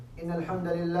إن الحمد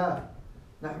لله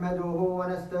نحمده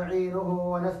ونستعينه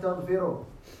ونستغفره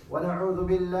ونعوذ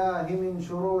بالله من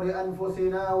شرور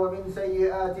أنفسنا ومن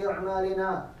سيئات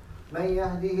أعمالنا من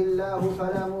يهده الله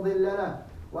فلا مضل له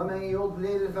ومن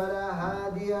يضلل فلا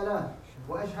هادي له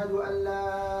وأشهد أن لا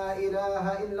إله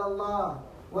إلا الله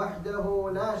وحده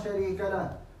لا شريك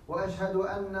له وأشهد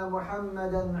أن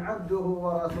محمدا عبده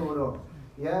ورسوله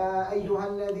يا أيها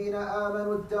الذين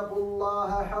آمنوا اتقوا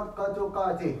الله حق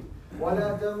تقاته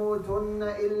ولا تموتن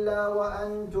إلا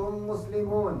وأنتم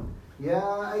مسلمون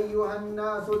يا أيها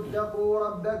الناس اتقوا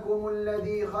ربكم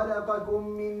الذي خلقكم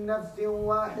من نفس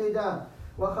واحدة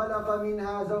وخلق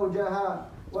منها زوجها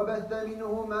وبث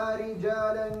منهما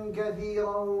رجالا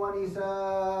كثيرا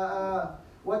ونساء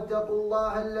واتقوا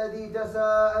الله الذي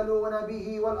تساءلون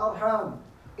به والأرحام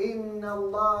إن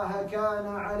الله كان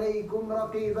عليكم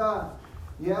رقيبا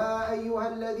يا أيها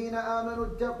الذين آمنوا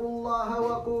اتقوا الله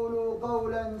وقولوا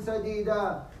قولا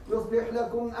سديدا يصلح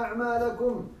لكم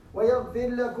أعمالكم ويغفر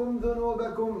لكم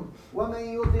ذنوبكم ومن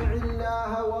يطع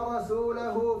الله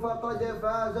ورسوله فقد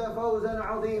فاز فوزا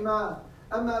عظيما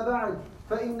أما بعد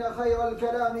فإن خير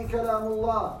الكلام كلام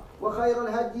الله وخير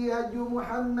الهدي هدي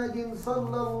محمد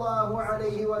صلى الله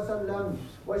عليه وسلم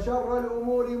وشر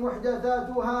الأمور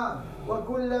محدثاتها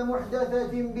وكل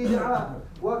محدثة بدعة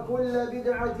وكل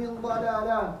بدعة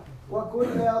ضلالة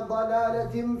وكل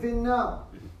ضلالة في النار.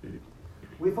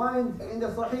 We find in the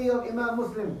Sahih of Imam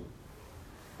Muslim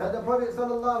that the Prophet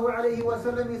sallallahu alayhi wa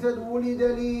sallam, he said, ولد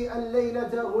لي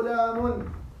الليلة غلام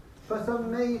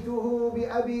فسميته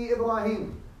بأبي إبراهيم.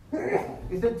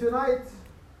 He said, tonight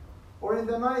or in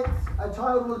the night a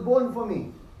child was born for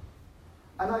me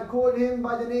and I called him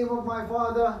by the name of my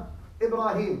father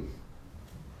Ibrahim.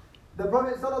 The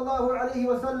Prophet sallallahu alayhi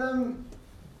wa sallam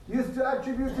used to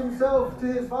attribute himself to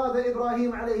his father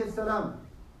Ibrahim alayhi salam.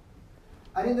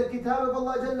 And in the Kitab of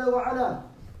Allah Jalla wa Ala,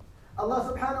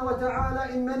 Allah subhanahu wa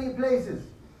ta'ala in many places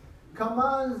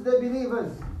commands the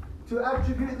believers to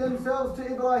attribute themselves to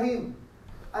Ibrahim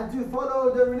and to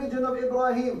follow the religion of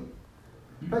Ibrahim.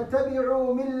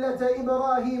 فَاتَّبِعُوا مِلَّةَ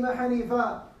إِبْرَاهِيمَ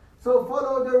حَنِيفًا. So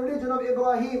follow the religion of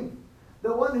Ibrahim,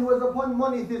 the one who was upon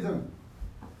monotheism.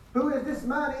 Who is this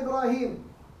man Ibrahim?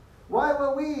 Why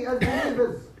were we as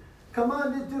believers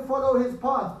commanded to follow his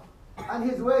path and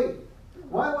his way?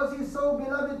 Why was he so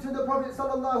beloved to the Prophet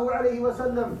sallallahu alaihi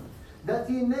wasallam that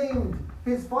he named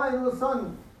his final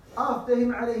son after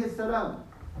him alayhi salam?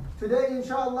 Today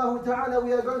inshallah ta'ala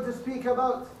we are going to speak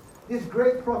about this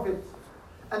great prophet.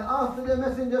 And after the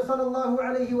Messenger sallallahu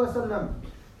alaihi wasallam,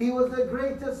 he was the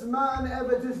greatest man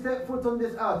ever to step foot on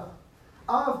this earth.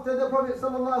 After the Prophet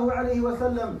sallallahu alaihi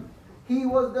wasallam, he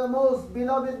was the most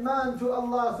beloved man to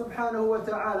Allah subhanahu wa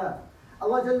ta'ala.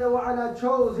 Allah Jalla wa Ala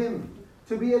chose him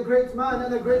to be a great man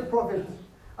and a great prophet.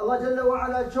 Allah Jalla wa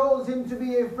Ala chose him to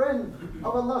be a friend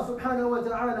of Allah subhanahu wa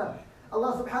ta'ala.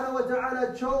 Allah subhanahu wa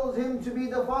ta'ala chose him to be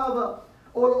the father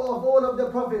of all of the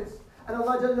prophets. And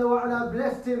Allah Jalla wa Ala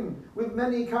blessed him with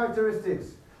many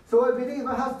characteristics. So a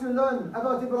believer has to learn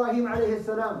about Ibrahim alayhi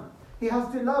salam. He has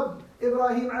to love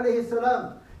Ibrahim alayhi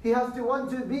salam. He has to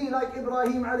want to be like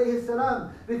Ibrahim alayhi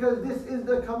salam, because this is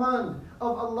the command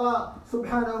of Allah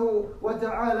subhanahu wa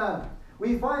ta'ala.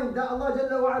 We find that Allah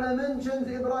Jalla wa Ala mentions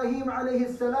Ibrahim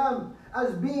alayhi salam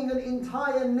as being an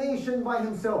entire nation by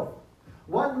himself.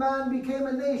 One man became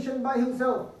a nation by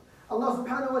himself. Allah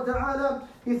subhanahu wa ta'ala,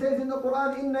 he says in the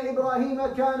Quran, إِنَّ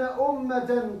إِبْرَاهِيمَ كَانَ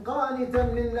أُمَّةً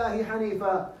قَانِتًا لِلَّهِ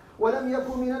حَنِيفًا وَلَمْ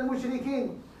يَكُنْ مِنَ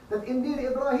الْمُشْرِكِينَ. That indeed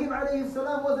Ibrahim alayhi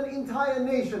salam was an entire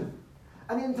nation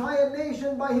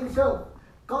by himself.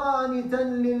 قَانِتًا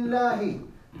لِلَّهِ.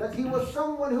 That he was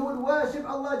someone who would worship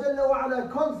Allah Jalla wa Ala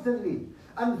constantly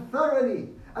and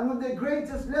thoroughly and with the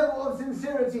greatest level of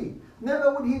sincerity.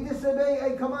 Never would he disobey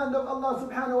a command of Allah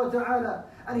subhanahu wa ta'ala.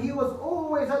 And he was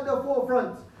always at the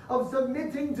forefront of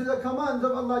submitting to the commands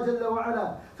of Allah Jalla wa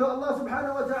Ala. So Allah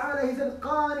subhanahu wa ta'ala, he said,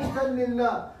 قَانِتًا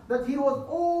لِلَّهِ. That he was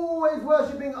always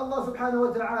worshipping Allah subhanahu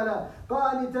wa ta'ala.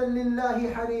 قَانِتًا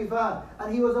لِلَّهِ حَنِيفًا.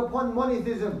 And he was upon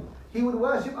monotheism. He would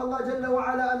worship Allah Jalla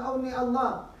wa Ala and only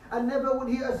Allah. And never would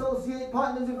he associate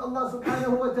partners with Allah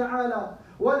subhanahu wa ta'ala.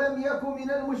 وَلَمْ يَكُ مِنَ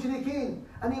الْمُشْرِكِينَ.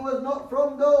 And he was not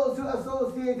from those who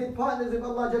associated partners with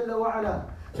Allah Jalla wa Ala.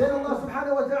 Then Allah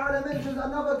subhanahu wa ta'ala mentions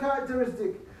another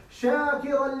characteristic.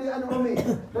 شَاكِرًا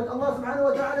لِأَنْعُمِهِ. That Allah subhanahu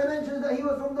wa ta'ala mentions that he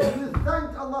was from those who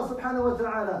thanked Allah subhanahu wa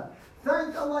ta'ala.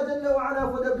 Thanked Allah Jalla wa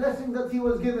Ala for the blessings that he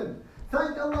was given.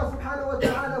 Thanked Allah subhanahu wa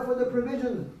ta'ala for the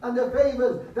provisions and the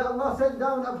favors that Allah sent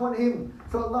down upon him.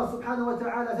 So Allah subhanahu wa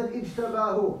ta'ala said,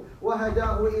 اجتباه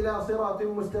وهداه إلى صراط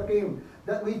مستقيم.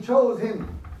 That we chose him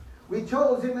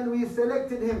and we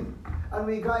selected him and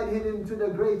we guided him into the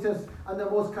greatest and the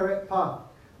most correct path.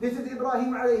 This is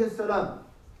Ibrahim alayhi salam.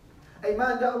 A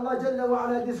man that Allah Jalla wa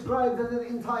ala describes as an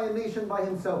entire nation by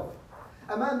himself.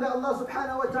 A man that Allah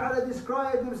subhanahu wa ta'ala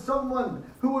described as someone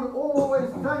who would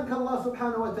always thank Allah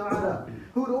subhanahu wa ta'ala,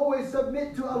 who would always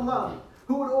submit to Allah,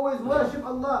 who would always worship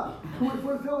Allah, who would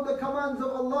fulfill the commands of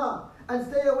Allah and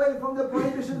stay away from the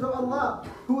prohibitions of Allah,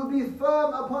 who would be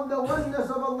firm upon the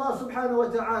oneness of Allah subhanahu wa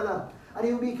ta'ala, and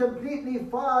he would be completely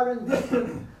far and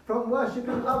distant from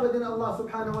worshipping other than Allah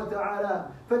subhanahu wa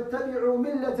ta'ala. فَاتَّبِعُوا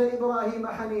مِلَّةَ إِبْرَاهِيمَ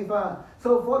حَنِيفًا.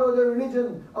 So follow the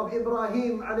religion of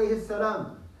Ibrahim alayhi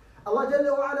salam. Allah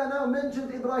Jalla wa ala now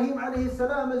mentioned Ibrahim alayhi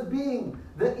salam as being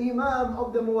the Imam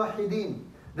of the Muwahhideen,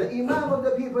 the Imam of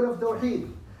the people of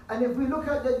Tawheed. And if we look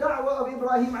at the da'wah of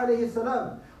Ibrahim alayhi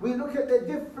salam, we look at the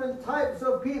different types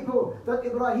of people that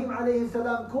Ibrahim alayhi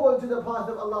salam called to the path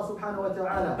of Allah subhanahu wa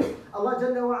ta'ala. Allah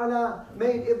Jalla wa ala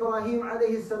made Ibrahim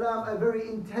alayhi salam a very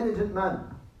intelligent man.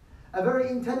 A very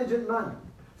intelligent man.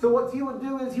 So what he would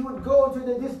do is he would go to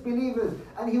the disbelievers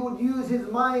and he would use his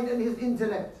mind and his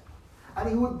intellect. And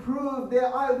he would prove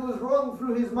their idols wrong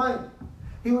through his mind.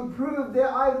 He would prove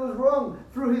their idols wrong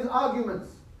through his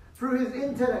arguments, through his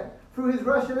intellect, through his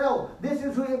rationale. This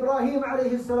is who Ibrahim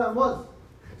alayhi salam was.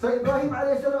 So Ibrahim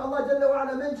alayhi salam, Allah Jalla wa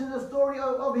ala mentions the story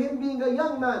of him being a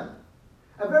young man.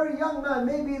 A very young man,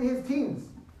 maybe in his teens,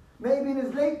 maybe in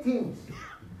his late teens.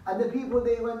 And the people,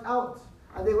 they went out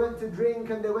and they went to drink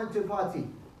and they went to party.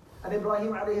 And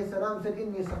Ibrahim alayhi salam said,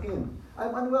 Inni saqim,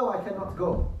 I'm unwell, I cannot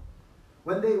go.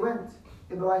 When they went,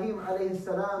 Ibrahim alayhi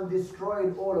salam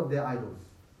destroyed all of their idols.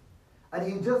 And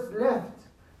he just left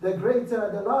the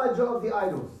greater, the larger of the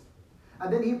idols.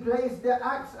 And then he placed the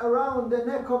axe around the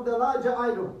neck of the larger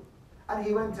idol. And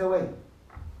he went away.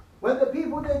 When the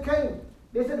people, they came,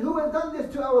 they said, who has done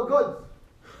this to our gods?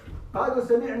 قالوا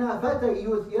سمعنا فتى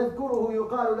يذكره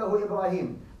يقال له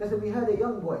إبراهيم. They said, we heard a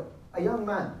young boy, a young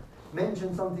man,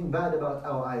 mention something bad about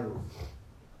our idols.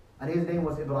 And his name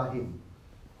was Ibrahim.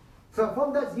 So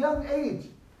from that young age,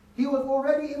 he was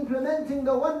already implementing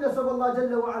the oneness of Allah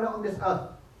Jalla wa ala on this earth.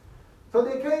 So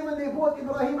they came and they brought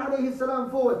Ibrahim alayhi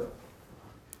salam forward.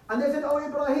 And they said, oh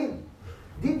Ibrahim,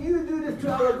 did you do this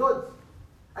to our gods?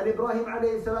 And Ibrahim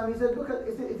alayhi salam, he said, look,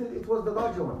 it was the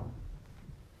larger one.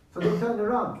 So they turned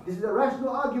around. This is a rational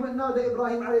argument now that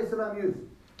Ibrahim alayhi salam used.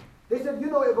 They said, you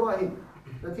know Ibrahim,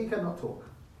 that he cannot talk.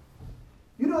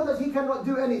 You know that he cannot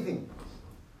do anything.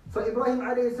 So Ibrahim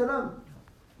alayhi salam,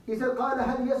 he said, قال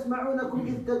هل يسمعونكم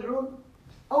إذ تدعون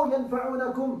أو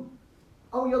ينفعونكم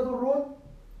أو يضرون.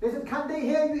 They said, can they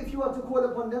hear you if you are to call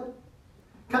upon them?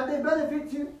 Can they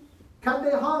benefit you? Can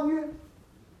they harm you?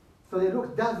 So they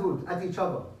looked dazzled at each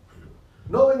other,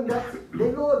 knowing that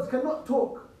their lords cannot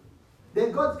talk, their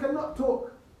gods cannot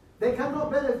talk, they cannot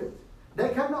benefit, they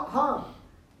cannot harm.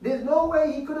 There's no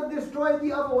way he could have destroyed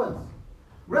the other ones.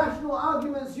 Rational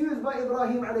arguments used by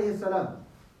Ibrahim alayhi salam.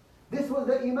 This was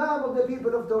the Imam of the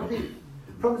people of Tawheed.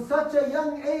 From such a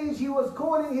young age, he was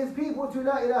calling his people to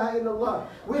La ilaha illallah,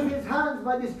 with his hands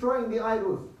by destroying the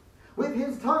idols, with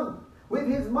his tongue, with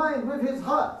his mind, with his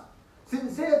heart,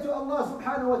 sincere to Allah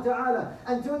subhanahu wa ta'ala,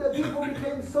 until the people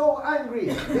became so angry,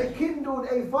 they kindled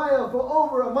a fire for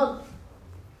over a month,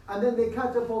 and then they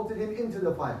catapulted him into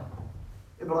the fire.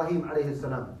 Ibrahim alayhi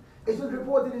salam. It was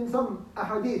reported in some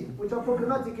ahadith, which are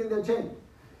problematic in their chain.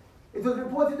 It was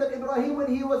reported that Ibrahim,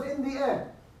 when he was in the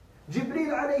air,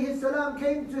 Jibreel alayhi salam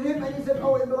came to him and he said,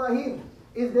 oh Ibrahim,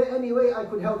 is there any way I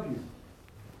could help you?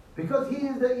 Because he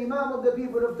is the Imam of the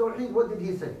people of Tawheed. What did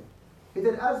he say? He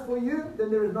said, as for you,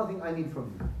 then there is nothing I need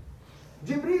from you.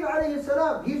 Jibreel alayhi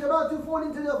salam, he's about to fall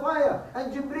into the fire,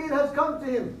 and Jibreel has come to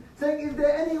him, saying, is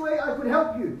there any way I could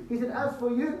help you? He said, as for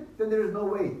you, then there is no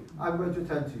way I'm going to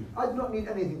turn to you. I do not need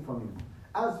anything from you.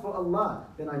 As for Allah,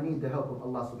 then I need the help of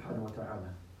Allah subhanahu wa ta'ala.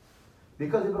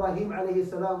 Because Ibrahim alayhi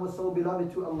salam was so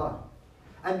beloved to Allah,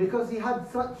 and because he had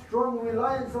such strong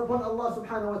reliance upon Allah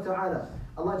subhanahu wa ta'ala,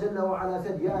 Allah Jalla wa ala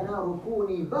said, Ya naru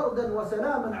kuni bardan wa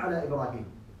salaman ala Ibrahim.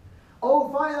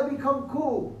 O fire, become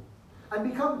cool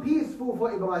and become peaceful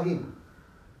for Ibrahim.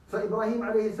 So Ibrahim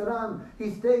alayhi salam,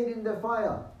 he stayed in the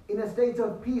fire in a state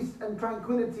of peace and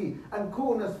tranquility and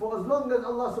coolness for as long as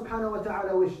Allah subhanahu wa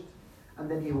ta'ala wished. And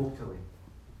then he walked away.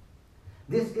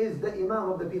 This is the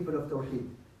Imam of the people of Tawheed.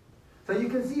 So you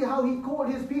can see how he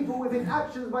called his people with his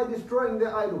actions by destroying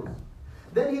their idols.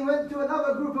 Then he went to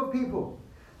another group of people.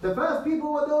 The first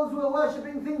people were those who were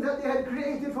worshipping things that they had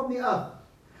created from the earth.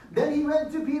 Then he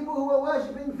went to people who were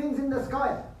worshipping things in the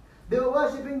sky. They were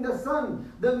worshipping the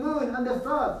sun, the moon and the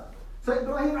stars. So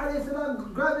Ibrahim alayhi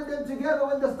salam gathered them together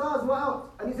when the stars were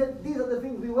out. And he said, these are the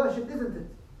things we worship, isn't it?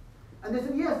 And they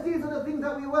said, yes, these are the things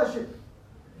that we worship.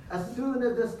 As soon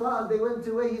as the stars, they went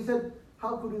away, he said,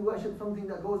 how could we worship something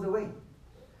that goes away?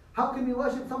 How can we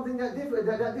worship something that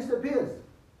disappears?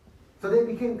 So they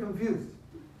became confused.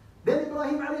 Then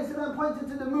Ibrahim ﷺ pointed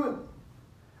to the moon.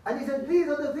 And he said, these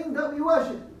are the things that we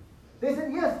worship. They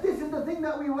said, yes, this is the thing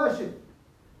that we worship.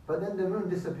 But then the moon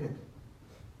disappeared.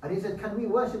 And he said, can we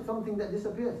worship something that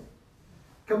disappears?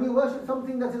 Can we worship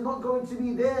something that is not going to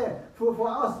be there for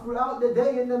us throughout the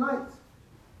day and the night?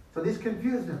 So this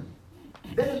confused them.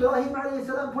 Then Ibrahim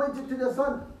ﷺ pointed to the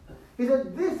sun. He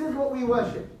said, this is what we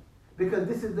worship, because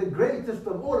this is the greatest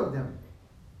of all of them.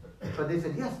 But they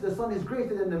said, yes, the sun is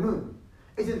greater than the moon.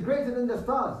 It is greater than the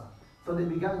stars. So they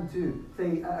began to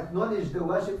acknowledge the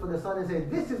worship for the sun and say,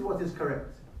 this is what is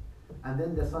correct. And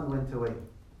then the sun went away.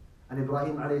 And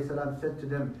Ibrahim ﷺ said to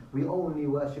them, we only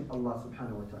worship Allah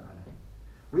subhanahu wa ta'ala.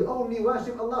 We only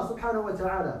worship Allah subhanahu wa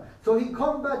ta'ala. So he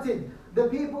combated the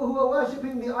people who were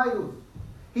worshipping the idols.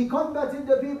 He combated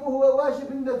the people who were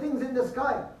worshipping the things in the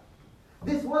sky.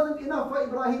 This wasn't enough for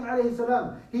Ibrahim alayhi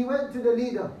salam. He went to the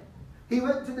leader. He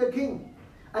went to the king.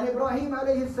 And Ibrahim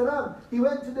alayhi salam, he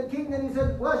went to the king and he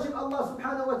said, worship Allah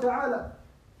subhanahu wa ta'ala.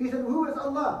 He said, who is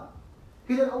Allah?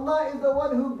 He said, Allah is the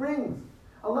one who brings.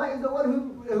 Allah is the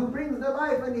one who brings the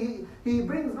life, and he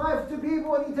brings life to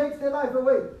people and he takes their life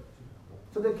away.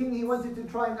 So the king, he wanted to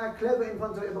try and act clever in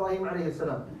front of Ibrahim alayhi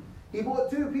salam. He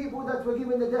brought two people that were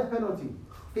given the death penalty.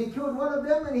 He killed one of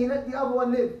them and he let the other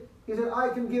one live. He said, I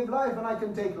can give life and I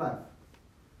can take life.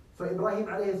 So Ibrahim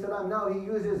alayhi salam, now he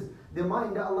uses the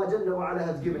mind that Allah Jalla wa Ala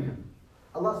has given him.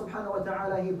 Allah subhanahu wa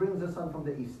ta'ala, he brings the sun from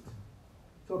the east.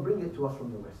 So bring it to us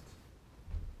from the west.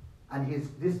 And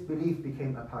this belief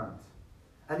became apparent.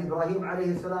 And Ibrahim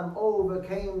alayhi salam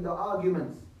overcame the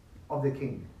arguments of the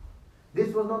king.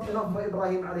 This was not enough for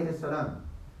Ibrahim alayhi salam.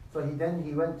 So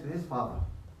he went to his father.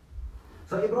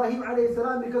 So Ibrahim alayhi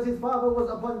salam, because his father was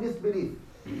upon this belief,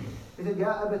 he said,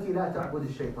 Ya abati la ta'bud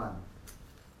al-shaytan.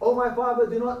 Oh my father,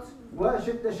 do not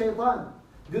worship the shaitan.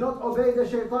 Do not obey the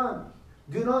shaitan.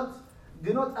 Do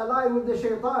not ally with the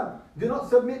shaitan. Do not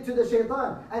submit to the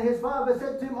shaitan. And his father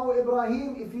said to him, Oh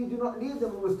Ibrahim, if you do not leave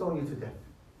them, we will stone you to death.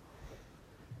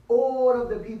 All of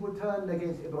the people turned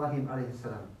against Ibrahim alayhi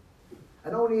salam.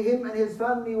 And only him and his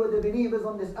family were the believers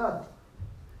on this earth.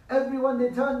 Everyone, they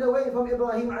turned away from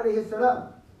Ibrahim alayhi salam.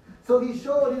 So he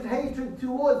showed his hatred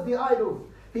towards the idols.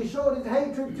 He showed his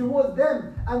hatred towards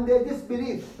them and their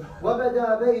disbelief.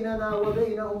 وَبَدَا بَيْنَنَا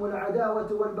وَبَيْنَهُمُ الْعَدَاوَةُ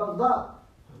وَالْبَغْضَاءُ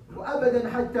وَأَبَدًا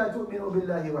حَتَّى تُؤْمِنُوا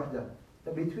بِاللَّهِ وَحْدَهُ.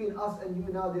 That between us and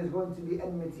you now there's going to be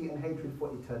enmity and hatred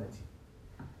for eternity,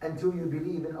 until you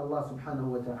believe in Allah subhanahu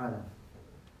wa ta'ala.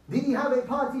 Did he have a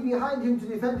party behind him to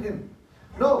defend him?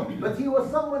 No, but he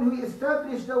was someone who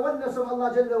established the oneness of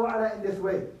Allah Jalla wa Ala in this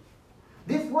way.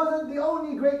 This wasn't the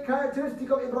only great characteristic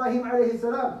of Ibrahim alayhi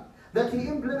salam, that he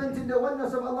implemented the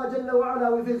oneness of Allah Jalla wa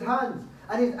Ala with his hands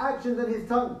and his actions and his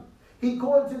tongue. He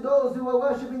called to those who were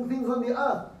worshipping things on the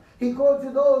earth. He called to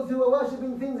those who were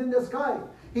worshipping things in the sky.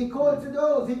 He called to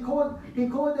those, he called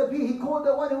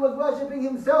the one who was worshipping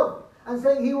himself and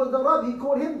saying he was the Rabb. He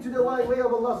called him to the way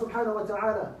of Allah subhanahu wa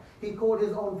ta'ala. He called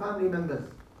his own family members.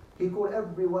 He called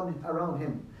everyone around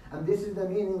him. And this is the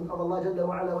meaning of Allah Jalla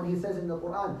wa Ala when he says in the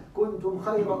Quran, كُنْتُمْ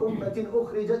خَيْرَ أُمَّةٍ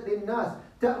أُخْرِجَتْ لِلنَّاسِ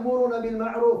تَأْمُرُونَ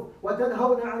بِالْمَعْرُوفِ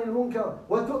وَتَنْهَوْنَ عَنِ الْمُنْكَرِ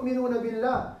وَتُؤْمِنُونَ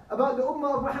بِاللَّهِ. About the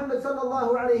ummah of Muhammad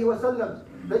sallallahu alayhi wa sallam,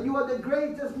 that you are the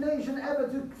greatest nation ever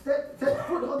to set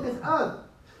foot on this earth.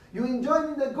 You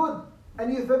enjoy the good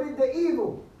and you forbid the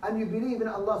evil and you believe in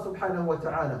Allah subhanahu wa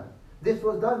ta'ala. This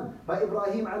was done by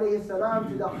Ibrahim alayhi salam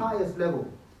to the highest level.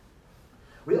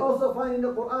 We also find in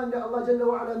the Quran that Allah Jalla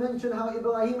wa Ala mentioned how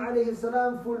Ibrahim alayhi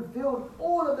salam fulfilled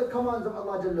all of the commands of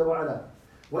Allah Jalla wa Ala.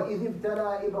 وَإِذِ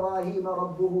ابْتَلَى إِبْرَاهِيمَ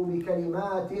رَبُّهُ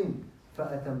بِكَلِمَاتٍ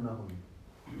فَأَتَمَّهُمْ.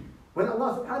 When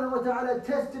Allah subhanahu wa ta'ala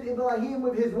tested Ibrahim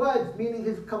with his words, meaning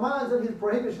his commands and his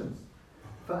prohibitions,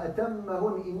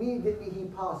 فَأَتَمَّهُمْ, immediately he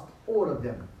passed all of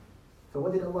them. So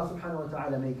what did Allah subhanahu wa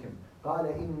ta'ala make him? قَالَ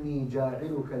إِنِّي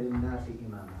جَاعِلُكَ لِلنَّاسِ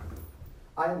إِمَامًا.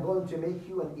 I am going to make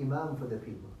you an imam for the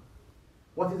people.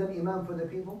 What is an imam for the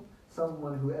people?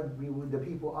 Someone who the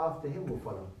people after him will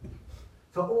follow.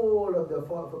 So all of the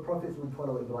prophets would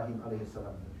follow Ibrahim alayhi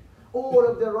salam. All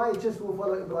of the righteous will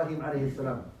follow Ibrahim alayhi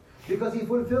salam. Because he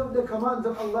fulfilled the commands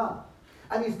of Allah.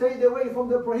 And he stayed away from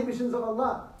the prohibitions of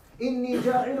Allah. إِنِّي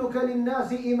جَاعِلُكَ لِلنَّاسِ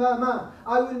إِمَامًا.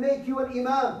 I will make you an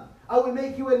imam. I will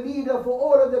make you a leader for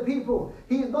all of the people.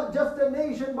 He is not just a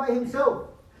nation by himself,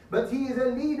 but he is a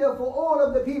leader for all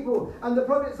of the people. And the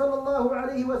Prophet sallallahu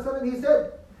alaihi wasallam, he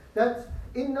said that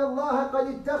إِنَّ اللَّهَ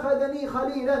قَدِ اتَّخَذَنِي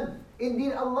خَلِيلًا.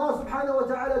 Indeed, Allah subhanahu wa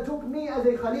ta'ala took me as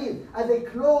a khalil, as a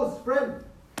close friend.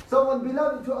 someone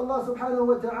beloved to Allah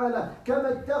subhanahu wa ta'ala.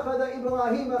 كَمَا اتَّخَذَ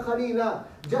إِبْرَاهِيمَ خَلِيلًا,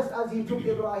 just as he took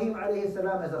Ibrahim alayhi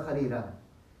salam as a khalila.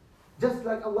 Just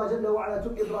like Allah Jalla wa ala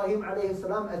took Ibrahim alayhi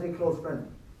salam as a close friend.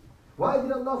 Why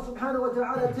did Allah subhanahu wa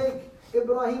ta'ala take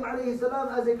Ibrahim alayhi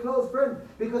salam as a close friend?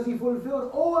 Because he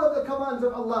fulfilled all of the commands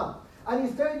of Allah. And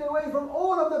he stayed away from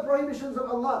all of the prohibitions of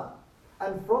Allah.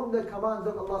 And from the commands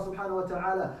of Allah subhanahu wa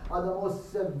ta'ala are the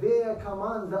most severe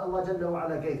commands that Allah Jalla wa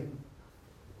ala gave him.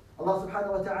 Allah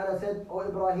subhanahu wa ta'ala said, O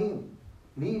Ibrahim,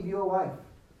 leave your wife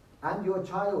and your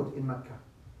child in Mecca,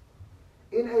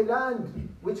 in a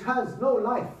land which has no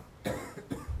life,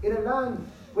 in a land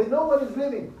where no one is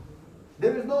living.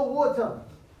 There is no water,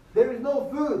 there is no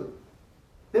food,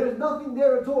 there is nothing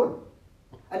there at all.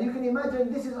 And you can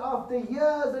imagine this is after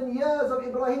years and years of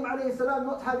Ibrahim alayhi salam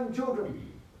not having children.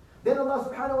 Then Allah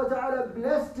subhanahu wa ta'ala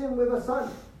blessed him with a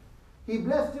son. He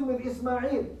blessed him with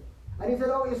Ismail. And he said,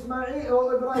 oh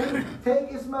Ibrahim,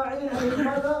 take Ismail and his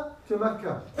mother to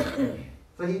Mecca.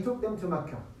 So he took them to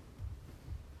Mecca.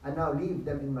 And now leave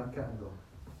them in Mecca and go.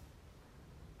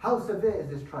 How severe is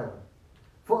this trial?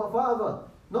 For a father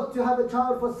not to have a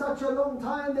child for such a long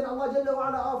time, then Allah Jalla wa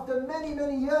ala, after many,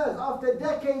 many years, after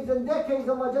decades and decades,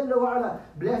 Allah Jalla wa ala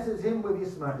blesses him with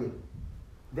Ismail.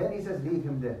 Then he says, leave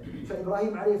him there. So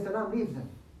Ibrahim alayhi salam leaves him.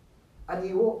 And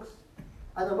he walks.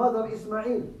 And the mother of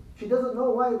Ismail, she doesn't know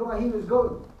why Ibrahim is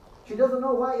going. She doesn't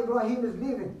know why Ibrahim is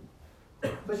leaving.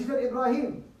 So she said,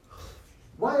 Ibrahim,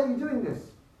 why are you doing this?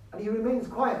 And he remains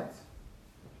quiet.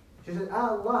 She said,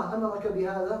 Allah amaraka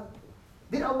bihada.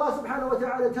 Did Allah subhanahu wa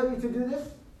ta'ala tell you to do this?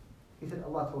 He said,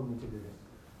 Allah told me to do this.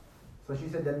 So she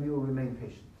said, then we will remain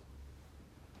patient.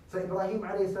 So Ibrahim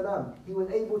alayhi salam, he was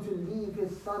able to leave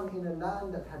his son in a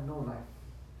land that had no life.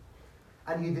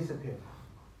 And he disappeared.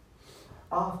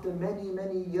 After many,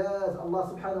 many years,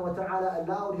 Allah subhanahu wa ta'ala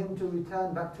allowed him to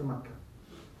return back to Mecca.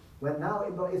 When now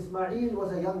Ismail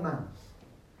was a young man.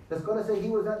 The scholars say he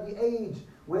was at the age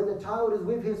where the child is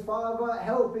with his father,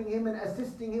 helping him and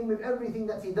assisting him with everything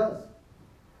that he does.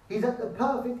 He's at the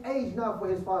perfect age now for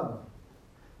his father.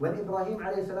 When Ibrahim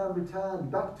alayhi salam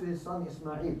returned back to his son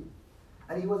Ismail,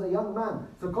 and he was a young man,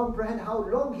 so comprehend how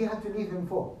long he had to leave him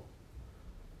for.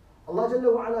 Allah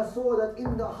Jalla wa ala saw that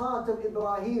in the heart of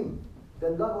Ibrahim, the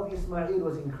love of Ismail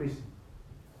was increasing.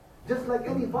 Just like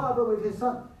any father with his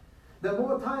son. The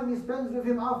more time he spends with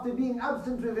him after being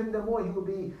absent with him, the more he will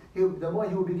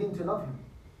begin to love him.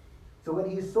 So when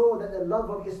he saw that the love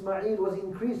of Ismail was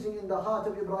increasing in the heart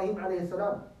of Ibrahim alayhi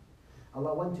salam,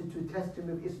 Allah wanted to test him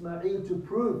with Ismail to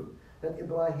prove that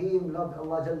Ibrahim loved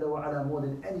Allah Jalla wa ala more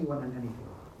than anyone and anything.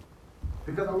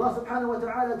 Because Allah subhanahu wa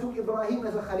ta'ala took Ibrahim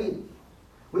as a khalil,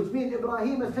 which means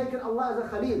Ibrahim has taken Allah as a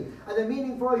khalil. And the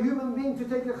meaning for a human being to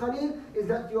take a khalil is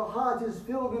that your heart is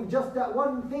filled with just that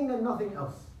one thing and nothing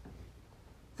else.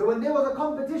 So when there was a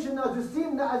competition now to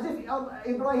seem that as if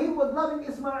Ibrahim was loving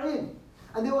Ismail,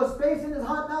 and there was space in his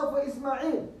heart now for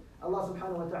Ismail, Allah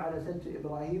subhanahu wa ta'ala said to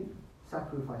Ibrahim,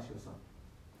 sacrifice your son.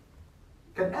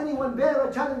 Can anyone bear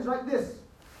a challenge like this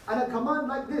and a command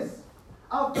like this?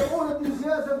 After all of these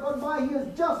years have gone by, he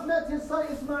has just met his son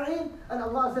Ismail, and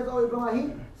Allah says, oh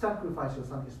Ibrahim, sacrifice your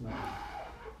son Ismail.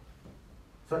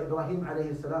 So Ibrahim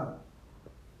alayhi salam,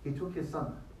 he took his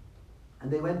son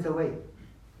and they went away,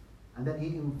 and then he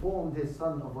informed his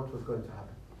son of what was going to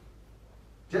happen,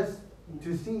 just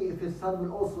to see if his son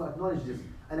will also acknowledge this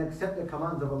and accept the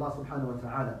commands of Allah subhanahu wa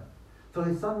ta'ala. So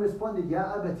his son responded,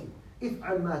 Ya abati,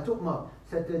 if'al ma tu'mar,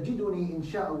 satajiduni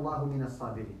insha'Allahu min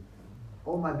as-sabirin.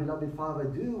 Oh my beloved father,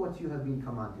 do what you have been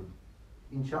commanded.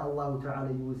 Insha'Allah ta'ala,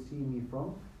 you will see me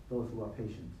from those who are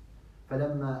patient.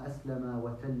 فَلَمَّا أَسْلَمَا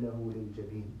وَتَلَّهُ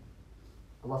لِلْجَبِينِ.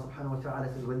 Allah subhanahu wa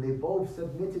ta'ala says, when they both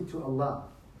submitted to Allah,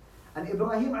 and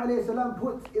Ibrahim alayhi salam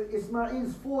put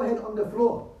Ismail's forehead on the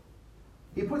floor.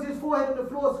 He put his forehead on the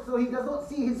floor so he does not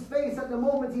see his face at the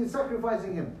moment he is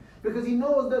sacrificing him, because he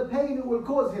knows the pain it will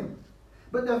cause him.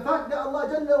 But the fact that Allah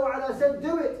Jalla wa ala said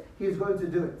do it, he is going to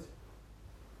do it.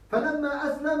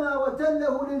 فَلَمَّا أَسْلَمَا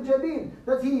وَتَلَّهُ لِلْجَبِينِ,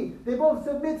 that they both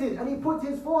submitted and he put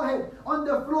his forehead on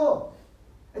the floor.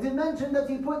 It is mentioned that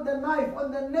he put the knife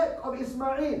on the neck of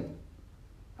Ismail.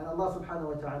 And Allah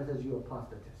subhanahu wa ta'ala says, you have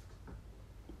passed the test.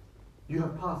 You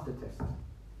have passed the test.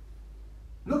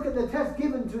 Look at the test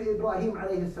given to Ibrahim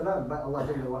alayhi salam by Allah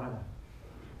Jalla wa ala.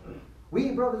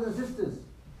 We brothers and sisters,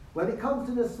 when it comes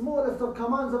to the smallest of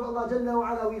commands of Allah Jalla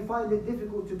wa ala, we find it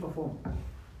difficult to perform.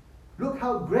 Look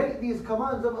how great these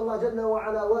commands of Allah Jalla wa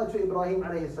ala were to Ibrahim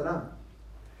alayhi salam.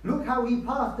 Look how he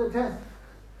passed the test.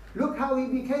 Look how he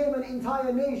became an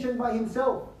entire nation by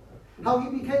himself. How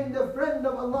he became the friend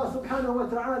of Allah subhanahu wa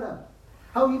ta'ala.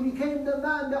 How he became the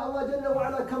man that Allah Jalla wa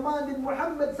ala commanded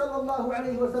Muḥammad sallallahu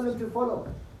alayhi wa sallam to follow.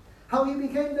 How he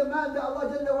became the man that Allah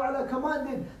Jalla wa Ala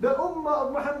commanded the ummah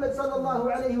of Muhammad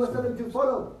sallallahu alayhi wa sallam to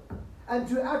follow and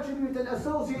to attribute and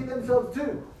associate themselves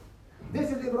to.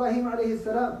 This is Ibrahim alayhi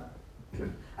salam.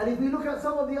 And if we look at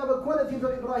some of the other qualities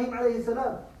of Ibrahim alayhi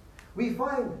salam, we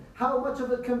find how much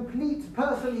of a complete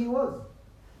person he was.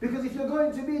 Because if you're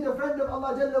going to be the friend of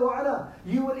Allah Jalla wa Ala,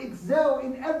 you will excel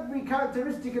in every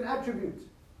characteristic and attribute.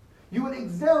 You will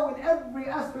excel in every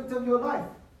aspect of your life.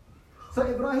 So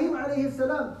Ibrahim alayhi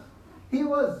salam, he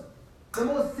was the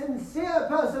most sincere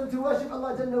person to worship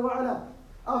Allah Jalla wa Ala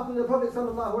after the Prophet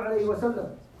sallallahu alayhi wa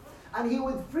sallam. And he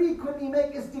would frequently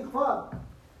make istighfar.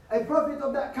 A prophet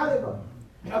of that caliber,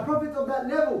 a prophet of that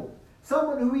level,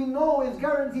 someone who we know is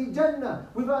guaranteed Jannah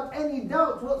without any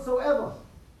doubt whatsoever.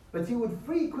 But he would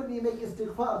frequently make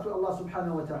istighfar to Allah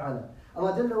subhanahu wa ta'ala.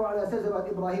 Allah Jalla wa Ala says about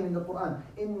Ibrahim in the Quran,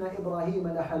 Inna Ibrahim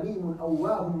la halimun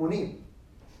awwahum munib.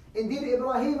 Indeed,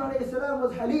 Ibrahim alayhi salam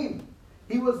was halim.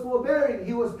 He was forbearing,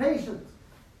 he was patient.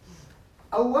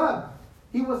 Awwab.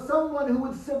 He was someone who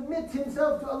would submit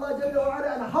himself to Allah Jalla wa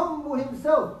Ala and humble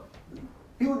himself.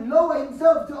 He would lower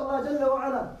himself to Allah Jalla wa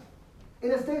Ala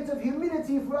in a state of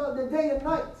humility throughout the day and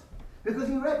night, because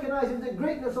he recognizes the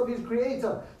greatness of his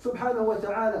Creator subhanahu wa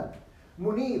ta'ala.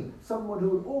 Munib, someone who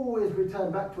would always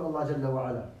return back to Allah Jalla wa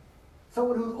Ala.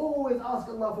 Someone who would always ask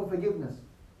Allah for forgiveness.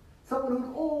 Someone who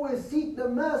would always seek the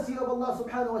mercy of Allah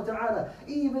subhanahu wa ta'ala,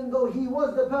 even though he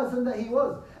was the person that he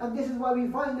was. And this is why we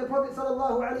find the Prophet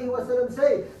sallallahu alayhi wa sallam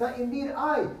say that indeed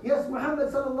I, yes, Muhammad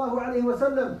sallallahu alayhi wa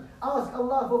sallam, ask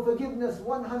Allah for forgiveness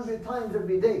 100 times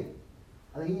every day.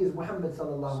 And he is Muhammad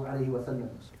sallallahu alayhi wa sallam.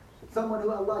 Someone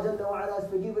who Allah Jalla wa Ala has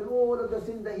forgiven all of the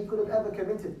sins that he could have ever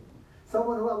committed.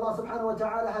 Someone who Allah subhanahu wa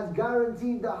ta'ala has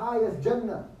guaranteed the highest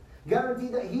Jannah.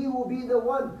 Guaranteed that he will be the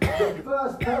one, the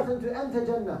first person to enter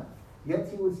Jannah. Yet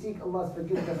he would seek Allah's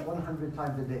forgiveness 100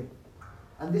 times a day.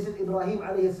 And this is Ibrahim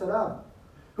alayhi salam,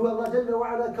 who Allah Jalla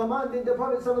wa Ala commanded the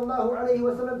Prophet sallallahu alayhi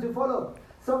wa sallam to follow.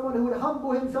 Someone who would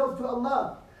humble himself to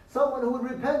Allah. Someone who would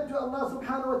repent to Allah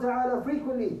subhanahu wa ta'ala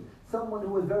frequently. Someone who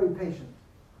was very patient.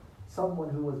 Someone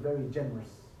who was very generous.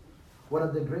 One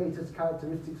of the greatest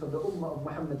characteristics of the ummah of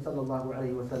Muhammad sallallahu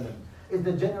alayhi wa sallam is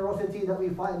the generosity that we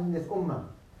find in this ummah.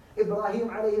 Ibrahim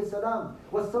alayhi salam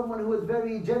was someone who was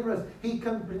very generous. He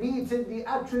completed the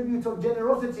attribute of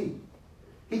generosity.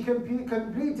 He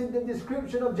completed the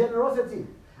description of generosity.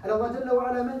 And Allah Jalla wa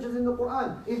Ala mentions in the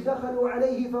Quran, إِذْ دَخَلُوا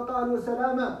عَلَيْهِ فَقَالُوا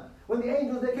سَلَامًا. When the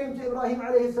angels, they came to Ibrahim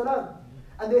alayhi salam,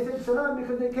 and they said salam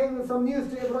because they came with some news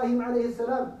to Ibrahim alayhi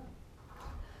salam.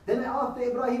 Then after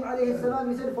Ibrahim alayhi salam,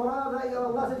 he said,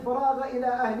 Allah said, فَرَاغَ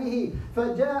إِلَىٰ أَهْلِهِ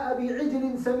فَجَاءَ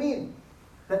بِعِجْلٍ سَمِينٍ.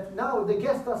 That now the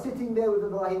guests are sitting there with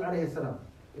Ibrahim alayhi salam.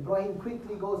 Ibrahim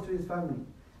quickly goes to his family,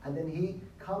 and then he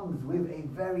comes with a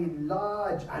very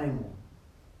large animal.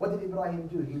 What did Ibrahim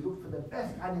do? He looked for the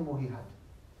best animal he had.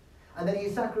 And then he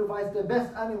sacrificed the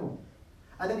best animal.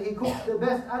 And then he cooked the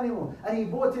best animal, and he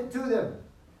brought it to them.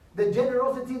 The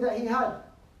generosity that he had.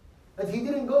 That he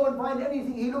didn't go and find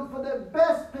anything. He looked for the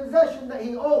best possession that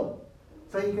he owned,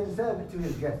 so he can serve it to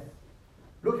his guests.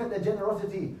 Look at the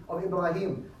generosity of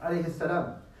Ibrahim alayhi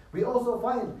salam. We also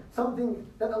find something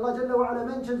that Allah Jalla wa Ala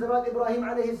mentions about Ibrahim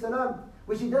alayhi salam,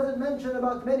 which he doesn't mention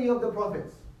about many of the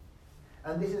prophets.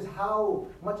 And this is how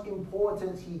much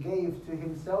importance he gave to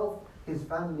himself, his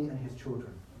family and his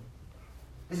children.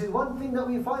 This is one thing that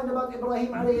we find about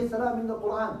Ibrahim alayhi salam in the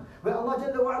Quran, where Allah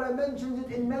Jalla wa Ala mentions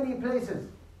it in many places,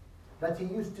 that he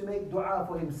used to make dua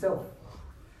for himself.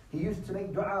 He used to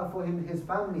make dua for his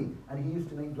family, and he used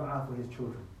to make dua for his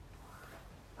children.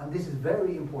 And this is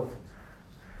very important.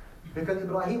 Because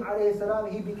Ibrahim alayhi salam,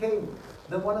 he became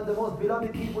one of the most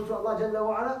beloved people to Allah Jalla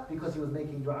wa Ala, because he was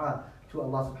making dua to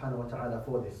Allah subhanahu wa ta'ala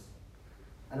for this.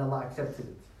 And Allah accepted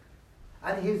it.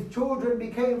 And his children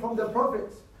became from the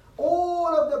prophets.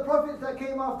 All of the prophets that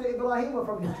came after Ibrahim were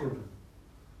from his children.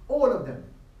 All of them.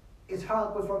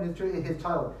 Ishaq was from his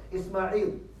child.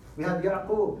 Ismail. We have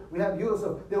Yaqub. We have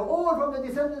Yusuf. They were all from the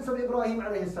descendants of Ibrahim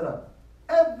alayhi salam.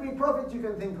 Every prophet you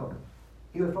can think of,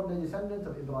 he was from the descendants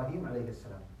of Ibrahim alayhi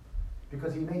salam.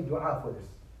 Because he made dua for this.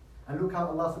 And look how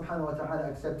Allah subhanahu wa ta'ala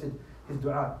accepted his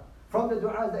dua. From the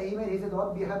du'as that he made, he said,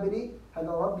 Rabbi habli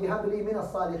min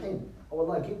as-salihin. Oh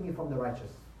Allah, give me from the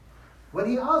righteous. When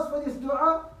he asked for this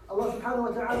dua, Allah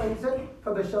subhanahu wa ta'ala, he said,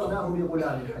 فَبَشَّرْنَاهُ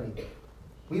بِغُلَامٍ حَلِيمٍ.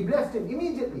 We blessed him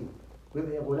immediately with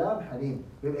a ghulam halim,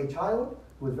 with a child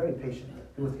who was very patient.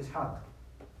 He was Ishaq.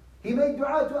 He made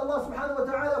dua to Allah subhanahu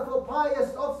wa ta'ala for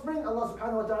pious offspring. Allah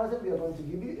subhanahu wa ta'ala said, we are going to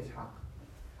give you Ishaq.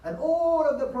 And all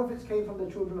of the prophets came from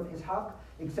the children of Ishaq,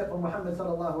 except for Muhammad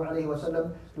sallallahu alayhi wa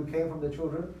sallam, who came from the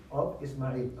children of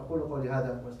Ismail. أقول قولي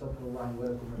هذا وأستغفر الله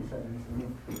ولكم ولسائر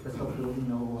المسلمين فاستغفروا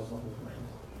إنه هو الغفور الرحيم.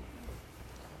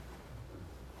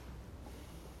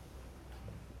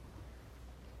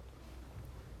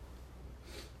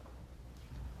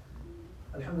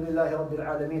 Alhamdulillahi Rabbil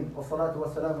Alameen. Wa salatu wa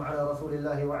salamu ala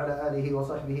Rasulillahi wa ala alihi wa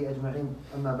sahbihi ajma'in.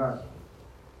 Amma ba'd.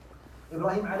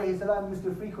 Ibrahim alayhi salam used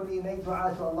to frequently make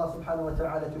dua to Allah subhanahu wa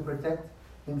ta'ala to protect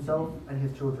himself and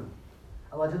his children.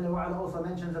 Allah Jalla wa ala also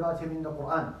mentions about him in the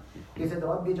Quran. He said,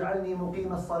 Rabbi ja'alni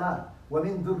muqima as-salah wa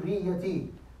min dhurriyyati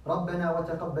Rabbana wa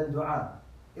taqabbal du'a.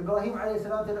 Ibrahim alayhi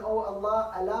salam said, Oh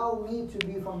Allah, allow me to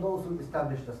be from those who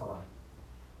establish the salah.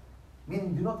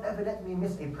 Meaning, do not ever let me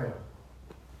miss a prayer.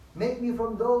 Make me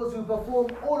from those who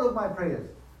perform all of my prayers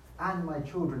and my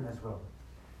children as well.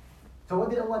 So what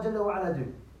did Allah Jalla wa ala do?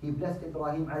 He blessed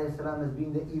Ibrahim alayhi salam as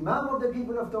being the Imam of the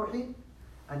people of Tawheed,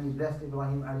 and he blessed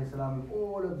Ibrahim alayhi salam with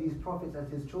all of these prophets as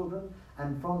his children,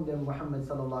 and from them Muḥammad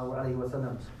sallallahu alayhi wa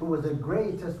sallam, who was the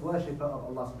greatest worshipper of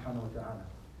Allah subhanahu wa ta'ala.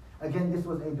 Again, this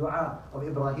was a dua of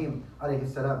Ibrahim alayhi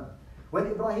salam. When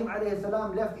Ibrahim alayhi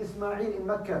salam left Ismail in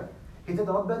Mecca, he said,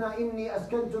 رَبَّنَا إِنِّي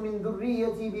أَسْكَنْتُ مِنْ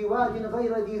ذُرِّيَّتِي بِوَادٍ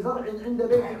غَيْرَ ذِي زَرْعٍ عِنْدَ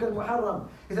بَيْتِكَ الْمُحَرَّمِ.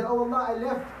 He said, Oh Allah, I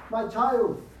left my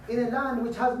child in a land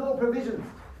which has no provisions,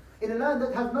 in a land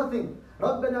that has nothing.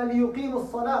 رَبَّنَا لِيُقِيمُ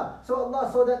الصَّلَاةِ. So Allah,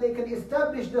 so that they can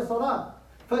establish the salah.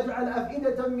 فَاجْعَلْ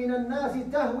أَفْئِدَةً مِنَ النَّاسِ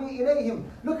تَهْوِي إِلَيْهِمْ.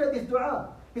 Look at this dua.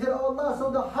 He said, Oh Allah,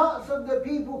 so the hearts of the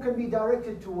people can be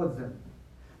directed towards them.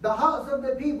 The hearts of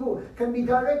the people can be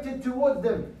directed towards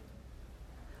them.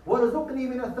 وَرْزُقْنِي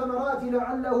مِنَ الثَّمَرَاتِ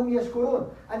لَعَلَّهُمْ يَشْكُرُونَ.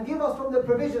 And give us from the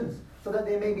provisions so that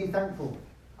they may be thankful.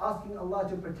 Asking Allah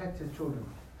to protect his children.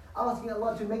 Asking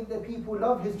Allah to make the people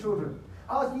love his children.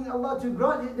 Asking Allah to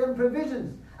grant them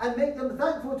provisions and make them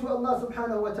thankful to Allah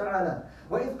subhanahu wa ta'ala.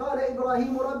 وَإِذْ قَالَ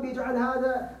إِبْرَاهِيمُ رَبِّ اجْعَلْ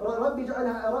هَذَا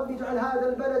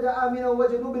الْبَلَدَ آمِنًا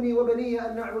وَجَنُبْنِي وَبَنِيَّ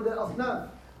أَن نَعْبُدَ الْأَصْنَامِ.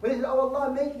 When he said, Oh Allah,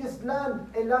 make this land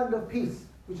a land of peace,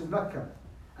 which is Mecca,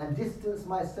 and distance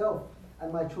myself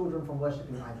and my children from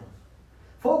worshipping idols.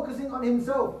 Focusing on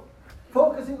himself,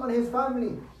 focusing on his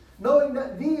family, knowing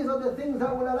that these are the things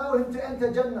that will allow him to enter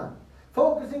Jannah.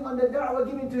 Focusing on the da'wah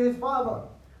given to his father,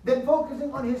 then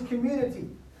focusing on his community,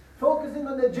 focusing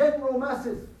on the general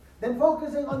masses, then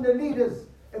focusing on the leaders.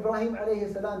 Ibrahim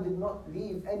alayhi salam did not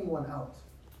leave anyone out.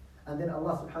 And then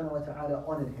Allah subhanahu wa ta'ala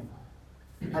honored him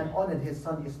and honored his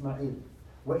son Ismail.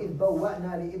 وَإِذْ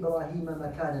بَوَّأْنَا لِإِبْرَاهِيمَ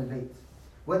مَكَانَ الْبَيْتِ.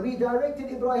 When we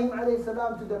directed Ibrahim alayhi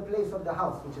salam to the place of the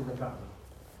house, which is the Kaaba.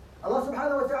 Allah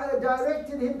subhanahu wa ta'ala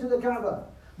directed him to the Kaaba,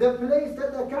 the place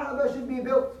that the Kaaba should be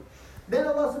built. Then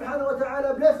Allah subhanahu wa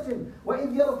ta'ala blessed him.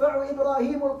 وَإِذْ يَرْفَعُ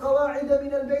إِبْرَاهِيمُ الْقَوَاعِدَ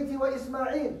مِنَ الْبَيْتِ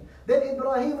وَإِسْمَاعِيلُ. Then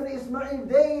Ibrahim and Ismail,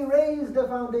 they raised the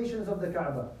foundations of the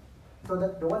Kaaba, so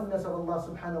that the oneness of Allah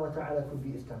subhanahu wa ta'ala could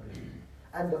be established.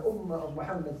 And the ummah of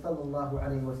Muhammad sallallahu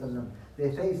alayhi wa sallam,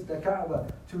 they faced the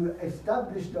Kaaba to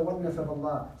establish the oneness of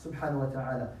Allah subhanahu wa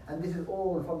ta'ala. And this is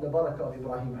all from the barakah of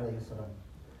Ibrahim alayhi salam.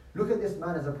 Look at this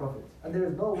man as a prophet. And there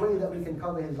is no way that we can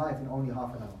cover his life in only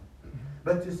half an hour.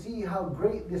 But to see how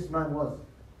great this man was,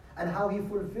 and how he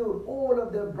fulfilled all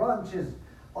of the branches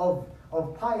of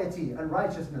piety and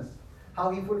righteousness,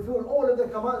 how he fulfilled all of the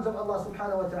commands of Allah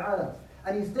subhanahu wa ta'ala,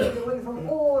 and he stayed away from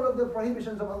all of the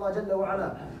prohibitions of Allah Jalla wa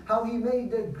ala. How he made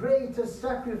the greatest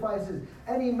sacrifices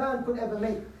any man could ever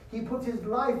make. He put his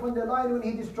life on the line when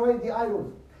he destroyed the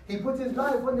idols. He put his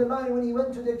life on the line when he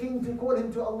went to the king to call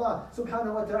him to Allah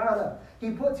subhanahu wa ta'ala.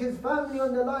 He put his family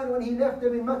on the line when he left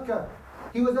them in Mecca.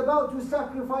 He was about to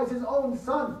sacrifice his own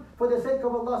son for the sake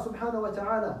of Allah subhanahu wa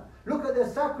ta'ala. Look at the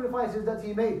sacrifices that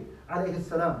he made, alayhi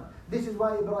salam. This is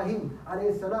why Ibrahim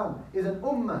alayhi salam is an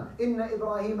ummah. Inna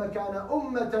Ibrahim kana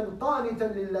ummatan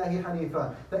qanitan lillahi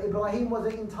hanifa. That Ibrahim was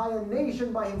an entire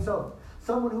nation by himself.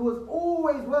 Someone who was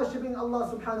always worshipping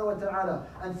Allah subhanahu wa ta'ala,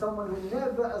 and someone who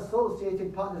never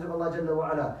associated partners of Allah Jalla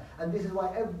wa ala. And this is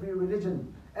why every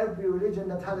religion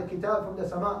that has a kitab from the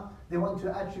sama, they want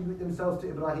to attribute themselves to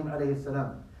Ibrahim alayhi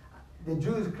salam. The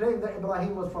Jews claim that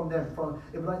Ibrahim was from them,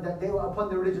 that they were upon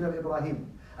the religion of Ibrahim.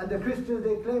 And the Christians,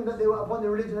 they claim that they were upon the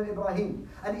religion of Ibrahim.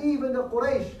 And even the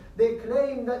Quraysh, they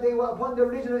claim that they were upon the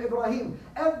religion of Ibrahim.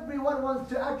 Everyone wants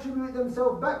to attribute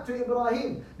themselves back to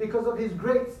Ibrahim because of his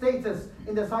great status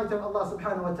in the sight of Allah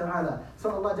subhanahu wa ta'ala. So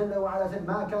Allah Jalla wa ala said,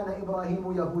 مَا كَانَ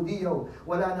إِبْرَاهِيمُ يَهُودِيًّا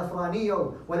وَلَا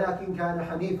نَصْرَانِيًّا وَلَكِنْ كَانَ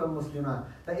حَنِيفًا مُسْلِمًا.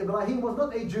 That Ibrahim was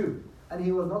not a Jew, and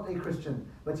he was not a Christian,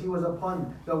 but he was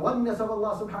upon the oneness of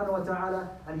Allah subhanahu wa ta'ala,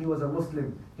 and he was a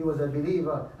Muslim. He was a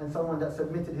believer and someone that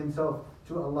submitted himself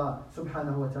to Allah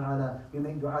subhanahu wa ta'ala. We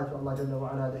make dua to Allah Jalla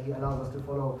wa ala that He allows us to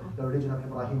follow the religion of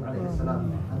Ibrahim alayhi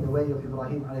salam and the way of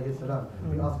Ibrahim alayhi salam.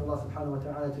 We ask Allah subhanahu wa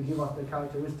ta'ala to give us the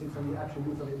characteristics and the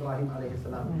attributes of Ibrahim alayhi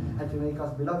salam, and to make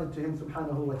us beloved to him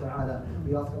subhanahu wa ta'ala.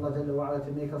 We ask Allah Jalla wa ala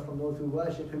to make us from those who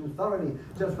worship him thoroughly,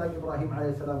 just like Ibrahim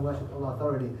alayhi salam worshipped Allah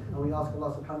thoroughly. And we ask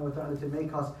Allah subhanahu wa ta'ala to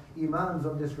make us imams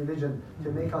of this religion,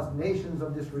 to make us nations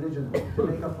of this religion, to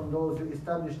make us from those who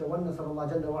establish the oneness of Allah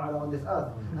Jalla wa Ala on this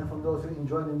earth, and from those who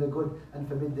enjoin in the good and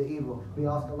forbid the evil. We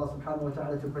ask Allah subhanahu wa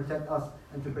ta'ala to protect us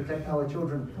and to protect our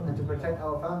children and to protect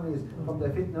our families from the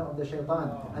fitna of the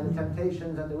shaitan and the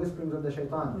temptations and the whisperings of the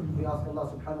shaitan. We ask Allah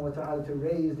subhanahu wa ta'ala to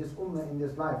raise this ummah in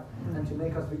this life and to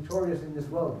make us victorious in this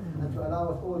world and to allow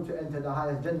us all to enter the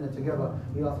highest Jannah together.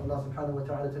 We ask Allah subhanahu wa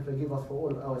ta'ala to forgive us for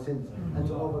all of our sins and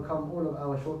to overcome all of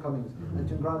our shortcomings and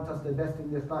to grant us the best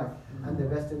in this life and the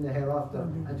best in the hereafter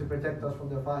and to protect us from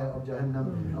the fire of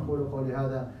Jahannam. أقول قولي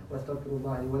هذا وأستغفر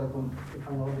الله لي ولكم.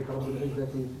 سبحان ربك رب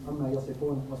العزة عما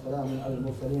يصفون وسلام على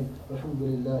المرسلين والحمد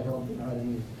لله رب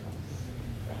العالمين.